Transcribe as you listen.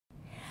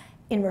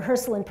In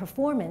rehearsal and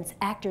performance,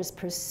 actors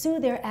pursue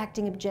their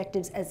acting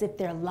objectives as if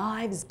their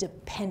lives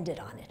depended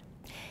on it.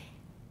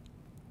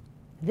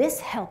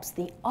 This helps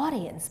the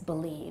audience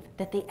believe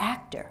that the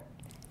actor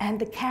and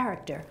the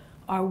character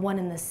are one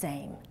and the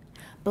same.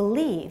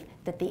 Believe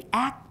that the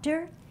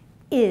actor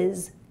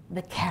is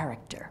the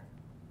character.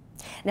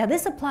 Now,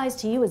 this applies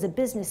to you as a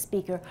business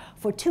speaker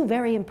for two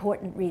very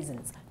important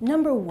reasons.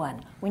 Number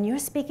one, when you're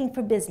speaking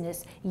for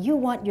business, you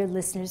want your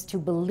listeners to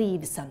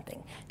believe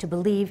something, to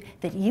believe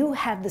that you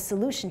have the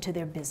solution to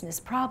their business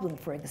problem,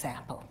 for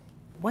example.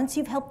 Once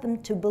you've helped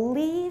them to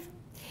believe,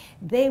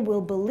 they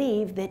will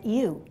believe that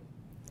you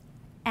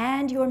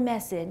and your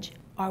message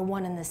are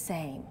one and the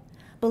same.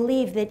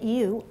 Believe that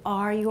you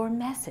are your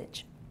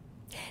message.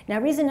 Now,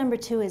 reason number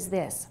two is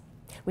this.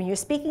 When you're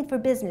speaking for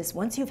business,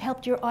 once you've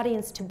helped your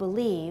audience to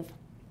believe,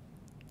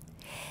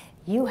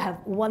 you have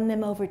won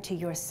them over to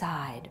your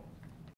side.